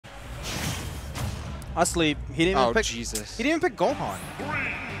Asleep. He didn't even pick. Jesus. He didn't even pick Gohan.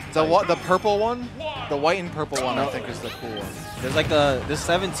 The purple one? The white and purple one, I think, is the cool one. There's like there's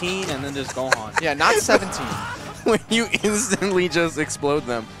 17 and then there's Gohan. Yeah, not 17. When you instantly just explode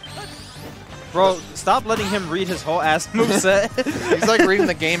them. Bro, stop letting him read his whole ass moveset. He's like reading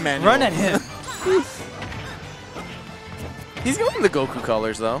the game manual. Run at him. He's going the Goku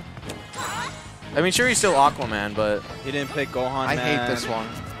colors, though. I mean, sure, he's still Aquaman, but... He didn't pick Gohan, I man. hate this one.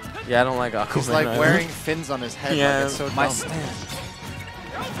 Yeah, I don't like Aquaman. He's like either. wearing fins on his head. Yeah, like it's so my dumb. stand.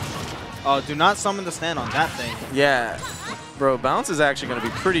 Oh, do not summon the stand on that thing. Yeah. Bro, Bounce is actually going to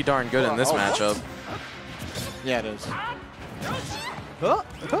be pretty darn good in this matchup. Yeah, it is.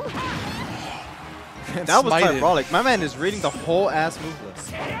 That was hydraulic. My man is reading the whole ass move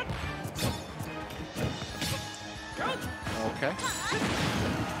list. Okay.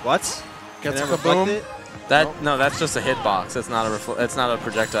 What? Gets a Did it kaboom. reflect it? No, that's just a hitbox. It's not it's not a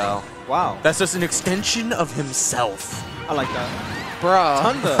projectile. Wow. That's just an extension of himself. I like that. Bruh.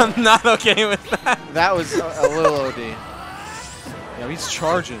 Thunder. I'm not okay with that. That was a little OD. Yeah, he's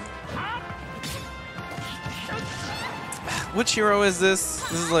charging. Which hero is this?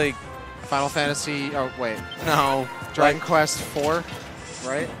 This is like... Final Fantasy. Oh, wait. No. Dragon Quest 4,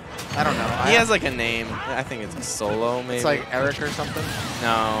 right? I don't know. He has like a name. I think it's Solo, maybe. It's like Eric or something.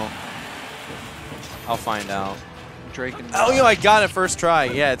 No. I'll find out. Drake and. Oh, yo, I got it first try.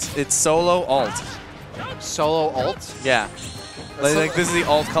 Yeah, it's Solo Alt. Solo Alt? Yeah. Like this is the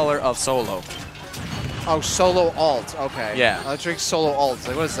alt color of Solo. Oh, Solo Alt. Okay. Yeah. Drake Solo Alt.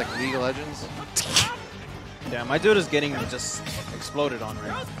 Like, what is it, like League of Legends? Yeah, my dude is getting just exploded on right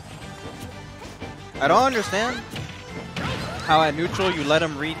now. I don't understand how at neutral you let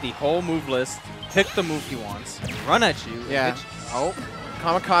him read the whole move list, pick the move he wants, run at you. Yeah. Oh,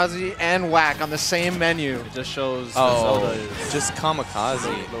 Kamikaze and Whack on the same menu. It just shows Oh, Zelda is just Kamikaze.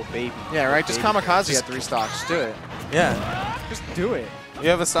 little baby. Yeah, right? Just Baby. Kamikaze at 3 stocks. Just do it. Yeah. Just do it. You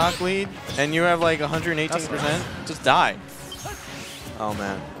have a stock lead, and you have like 118%. Just die. Oh,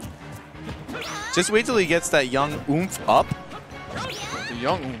 man. Just wait till he gets that young oomph up. The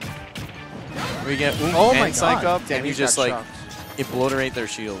young. We get oomph Oh my and psych God. up, Damn, and you he's just got like shocked. obliterate their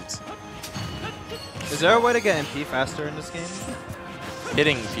shields. Is there a way to get MP faster in this game?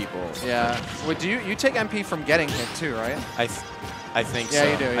 Hitting people. Yeah. Wait, do you take MP from getting hit too, right? I think Yeah,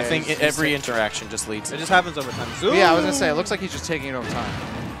 so. you do, I yeah, think he's every taking- interaction just leads It to just happens over time. Zoom. Yeah, I was gonna say it looks like he's just taking it over time.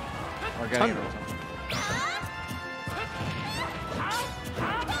 Or getting it over time.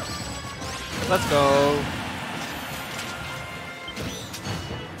 Let's go.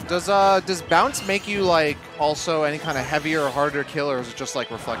 Does bounce make you like also any kind of heavier or harder kill, or is it just like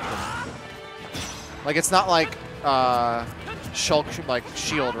reflection? Like it's not like shulk like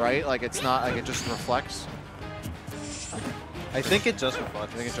shield, right? Like it's not like it just reflects. I think it just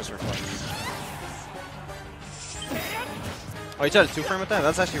reflects. I think it just reflects. Oh, you tried to 2-frame with that?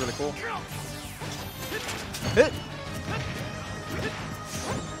 That's actually really cool. Hit!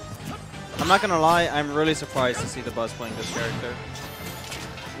 I'm not gonna lie, I'm really surprised to see the Buzz playing this character.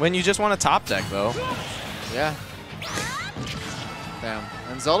 when you just want a top deck, though. Yeah. Damn.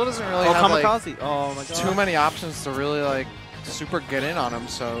 And Zelda doesn't really have Kamikaze. like Oh my god. too many options to really like super get in on him,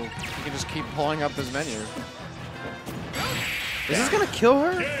 so he can just keep pulling up his menu. Is this gonna kill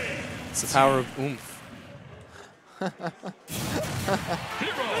her? It's the power of oomph.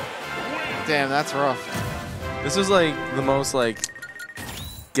 Damn, that's rough. This was like the most like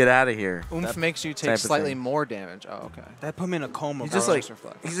get out of here. Oomph That makes you type take of slightly thing. more damage. Oh, okay. That put me in a coma. He bro. just like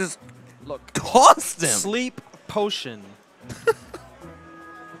reflect. he just look. tossed him. Sleep potion.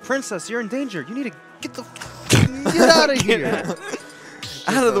 Princess, you're in danger. You need to get the get out of here.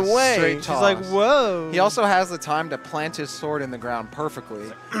 Out of the way. Straight She's toss. like, whoa. He also has the time to plant his sword in the ground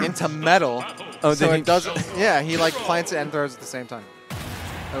perfectly into metal. Oh, so did it he? doesn't. Yeah, he like plants it and throws it at the same time.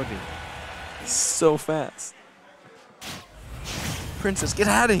 OD. So fast. Princess, get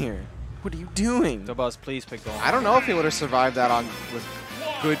out of here. What are you doing? Dabuz, please pick Gohan. I don't know if he would have survived that on with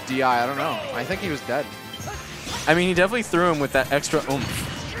good DI. I don't know. I think he was dead. I mean, he definitely threw him with that extra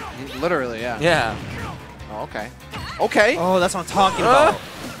oomph. Literally, yeah. Yeah. Oh, okay. Okay. Oh, that's what I'm talking about.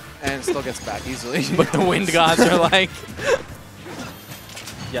 And still gets back easily. But the wind gods are like,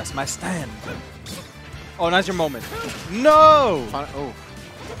 Yes, my stand. Oh, now's your moment. No! Oh.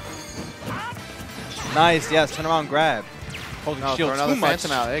 Nice, yes, turn around, grab. Holding No, shield throw another too much.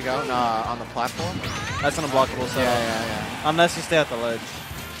 Phantom out. There you go. No, on the platform. That's unblockable, so. Yeah. Unless you stay at the ledge.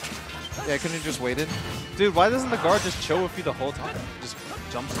 Yeah, couldn't you just waited? Dude, why doesn't the guard just chill with you the whole time? Just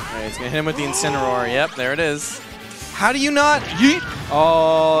jumps. Alright, he's gonna hit him with the Incineroar. Yep, there it is. How do you not yeet?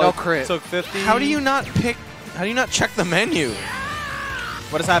 Oh, No crit. Took 50. How do you not pick? How do you not check the menu?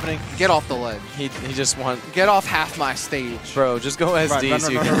 What is happening? Get off the ledge. He just wants. Get off half my stage. Bro, just go SD so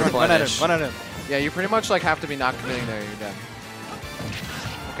you can run at him. replenish. Run at him. Yeah, you pretty much like have to be not committing there. You're dead.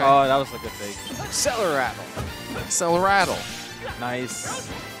 Okay. Oh, that was a good fake. Acceleratle. Acceleratle. Nice.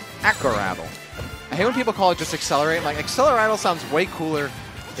 Acceleratle. I hate when people call it just accelerate. Like, acceleratle sounds way cooler.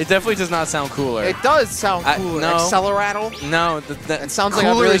 It definitely does not sound cooler. It does sound cooler. No. Acceleratle? No, It sounds like a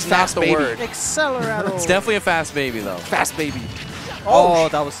cooler really is not fast the baby. word. Acceleratle. It's definitely a fast baby though. Fast baby. Oh,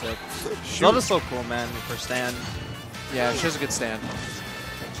 that was sick. Zelda's so cool, man, with her stand. Yeah, she has a good stand.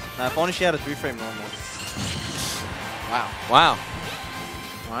 Now, if only she had a 3-frame normal. Wow. Wow.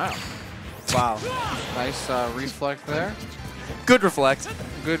 Wow. Wow. Nice reflect there. Good reflect.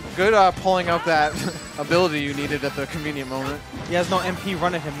 Good pulling up that ability you needed at the convenient moment. He has no MP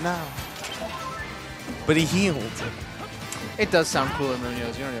run at him now. But he healed. It does sound cooler,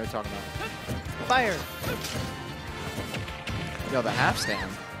 Munoz. You don't know what you're talking about. Fire. Yo, the half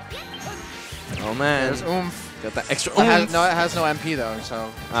stand. Oh man. There's oomph. Got that extra It has, oomph. no, it has no MP though, so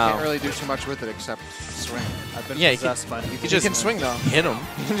you Oh. can't really do too much with it except swing. I've been Yeah, possessed by him. You can swing though. Hit him.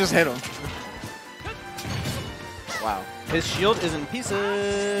 You can just hit him. Wow. His shield is in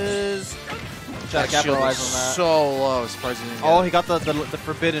pieces. Try That to shield capitalize is on that. so low. Surprisingly. Oh, he got the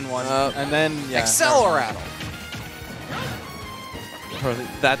forbidden one. And then, yeah. Acceleratle. Bro,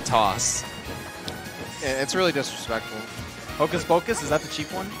 that toss. Yeah, it's really disrespectful. Hocus Pocus, is that the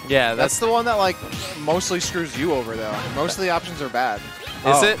cheap one? Yeah, That's the one that like mostly screws you over though. Most of the options are bad.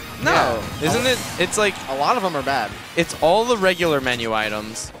 Is it? No. Yeah. Isn't it? It's like A lot of them are bad. it's all the regular menu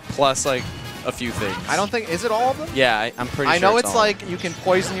items plus like a few things. I don't think, is it all of them? Yeah, I'm pretty sure. I know it's it's all. like you can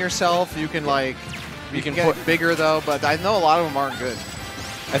poison yourself. You can like you can can get put- bigger though, but I know a lot of them aren't good.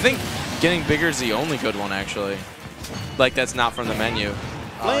 I think getting bigger is the only good one actually. Like that's not from the menu.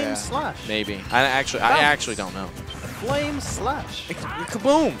 Flame yeah. Slash. Maybe. I actually don't know. Flame Slash.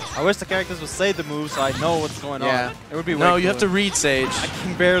 Kaboom! I wish the characters would say the moves so I know what's going Yeah, on. it would be. No, way you have to cooler. read Sage. I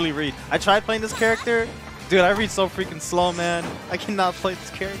can barely read. I tried playing this character. Dude, I read so freaking slow, man. I cannot play this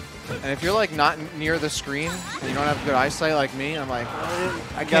character. And if you're like not near the screen and you don't have good eyesight like me, I'm like,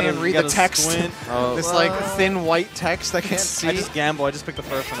 I can't even read the text. Oh. This like thin white text I can't see. I just gamble. I just pick the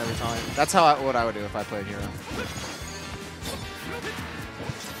first one every time. That's what I would do if I played Hero.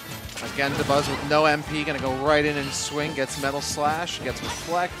 Again, Dabuz with no MP, gonna go right in and swing. Gets Metal Slash, gets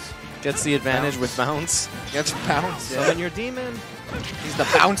Reflect, Gets the advantage with bounce. gets Bounce. Summon your demon. He's the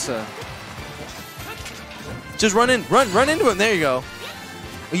bouncer. Just run in, run into him. There you go.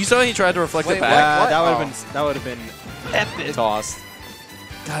 You saw he tried to reflect Wait, it back. what? That would have been epic. Tossed.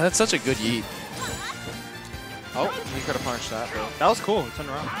 God, that's such a good yeet. Oh, he could have punched that. Bro. That was cool. He turned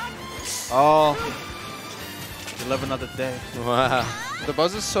around. Oh. You live another day. Wow.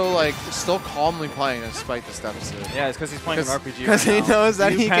 Dabuz is so like still calmly playing despite this deficit. Yeah, it's because he's playing an RPG. Because right he now. knows that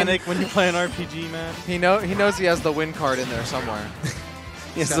Do he you can. panic when you play an RPG, man. He knows he has the win card in there somewhere.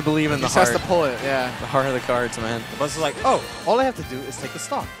 He has to believe in He the just has heart. to pull it. Yeah. The heart of the cards, man. The buzz is like, oh, all I have to do is take the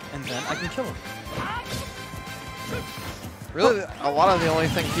stock, and then I can kill him. Really, a lot of the only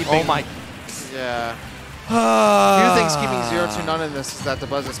thing keeping. Oh my. Yeah. A few things keeping ZeroTwoNone in this is that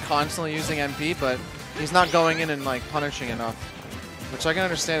Dabuz is constantly using MP, but he's not going in and like punishing enough. Which I can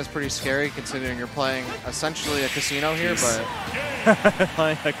understand is pretty scary considering you're playing essentially a casino here, but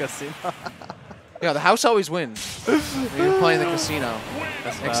Playing a casino. yeah, the house always wins when you're playing the casino.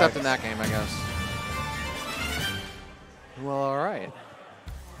 That's Except in facts. that game, I guess. Well, alright.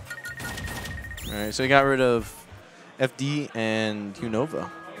 Alright, so he got rid of FD and Unova.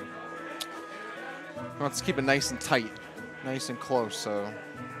 Let's keep it nice and tight. Nice and close, so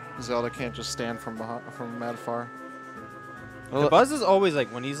Zelda can't just stand from mad far. The buzz is always like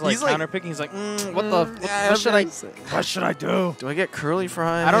when he's like counter picking. He's like, what should I do? Do I get curly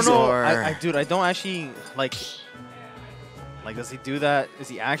fries? I don't know. Or Dude, I don't actually like. Like, does he do that? Is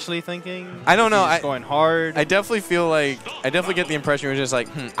he actually thinking? I don't know. Is he just going hard. I definitely feel like I definitely get the impression you're just like,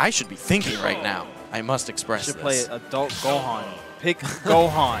 I should be thinking right now. I must express should this. play adult Gohan. Pick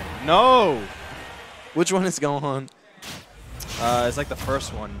Gohan. No. Which one is Gohan? It's like the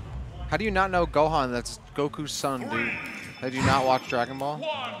first one. How do you not know Gohan? That's Goku's son, dude. Did you not watch Dragon Ball?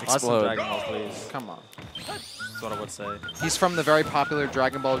 Watch some Explode. Dragon Ball, please. Come on. That's what I would say. He's from the very popular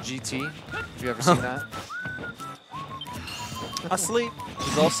Dragon Ball GT. Have you ever seen that? Asleep.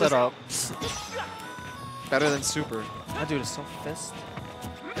 He's all set up. Better than Super. That dude is so fist.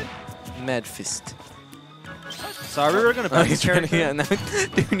 Mad Fist. Sorry, we were gonna ban this character. Yeah, now,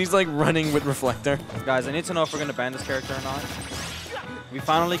 dude, he's like running with Reflector. Guys, I need to know if we're gonna ban this character or not. We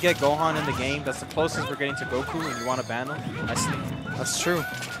finally get Gohan in the game. That's the closest we're getting to Goku, and you want to ban him? I sleep. That's true.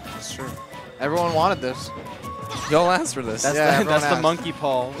 That's true. Everyone wanted this. Y'all asked for this. That's, Yeah, the, everyone that's the asked. monkey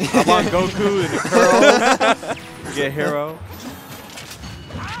paw. I want Goku and the curl. Get Hero.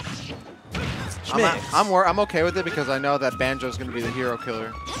 I'm okay with it because I know that Banjo's gonna be the hero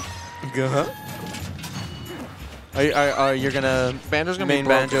killer. You're gonna Banjo's gonna main be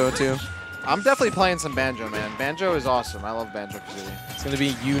broken. Banjo too? I'm definitely playing some Banjo, man. Banjo is awesome. I love Banjo Kazooie. It's gonna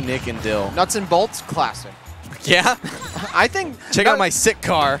be you, Nick, and Dill. Nuts and Bolts, classic. Yeah? I think Check out my sick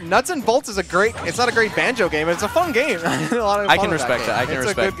car. Nuts and Bolts is a great. It's not a great Banjo game, but it's a fun game. I can respect that. I can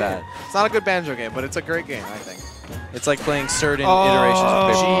respect that. It's not a good Banjo game, but it's a great game, I think. It's like playing certain iterations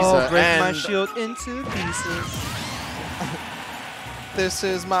of paper. Jesus. Break my And- shield into pieces. This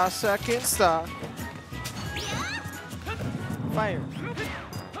is my second stop. Fire.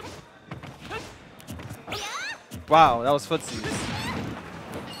 Wow, that was footsies.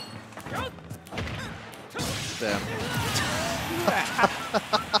 Damn.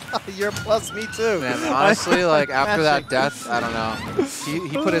 You're plus me too. Man, honestly, like after that death, I don't know.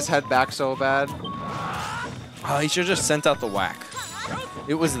 He put his head back so bad. Oh, he should have just sent out the whack.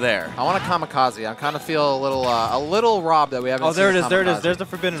 It was there. I want a kamikaze. I kind of feel a little robbed that we haven't. Oh, there it seen is. There it is. kamikaze. There's the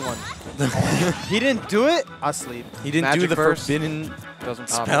forbidden one. He didn't do it. I sleep. He didn't Magic do the burst. forbidden Doesn't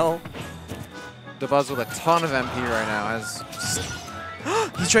pop spell. Dabuz with a ton of MP right now. Has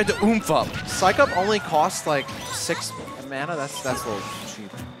He tried to oomph up. Psych Up only costs like 6 mana. That's a little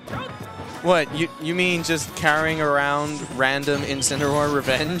cheap. What, you mean just carrying around random Incineroar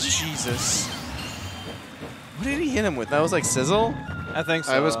Revenge? Jesus. What did he hit him with? That was like Sizzle? I think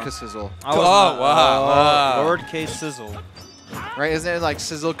so. It was Kasizzle. I was Oh, not- wow. Lord K Sizzle. Right? Isn't it like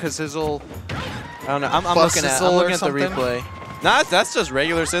Sizzle, Kasizzle? I don't know. I'm Buzz looking at Sizzle or the something? replay. Nah, that's just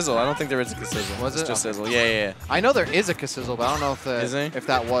regular Sizzle. I don't think there is a Sizzle. Was It's it? just Okay. Sizzle. Yeah. I know there is a Kasizzle, but I don't know if Is there? if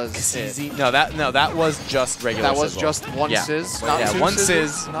that was it. No, that was just regular That was Sizzle. just one Yeah. Sizz, not Yeah, two one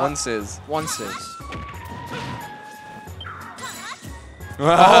Sizzes? Sizz. Not- One Sizz. One Sizz.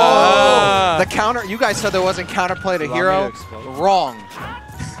 Ah. The counter. You guys said there wasn't counterplay to Allow me hero. to explode. Wrong.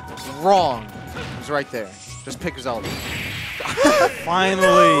 Wrong. It was right there. Just pick Zelda.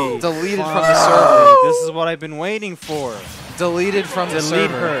 Finally. Deleted from Finally. the server. This is what I've been waiting for. Deleted from the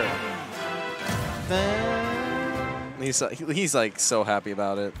Delete server. her. He's like so happy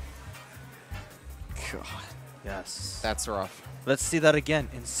about it. God. Yes. That's rough. Let's see that again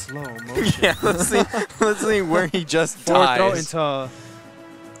in slow motion. Yeah, let's see where he just Forward throw dies. into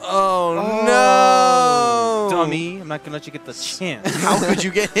Oh, no! dummy. I'm not gonna let you get the chance. How could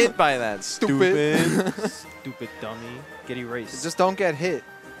you get hit by that? Stupid. Stupid dummy. Get erased. Just don't get hit.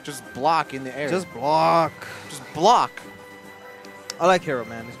 Just block in the air. Just block. Just block. I like Hero,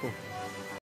 man. It's cool.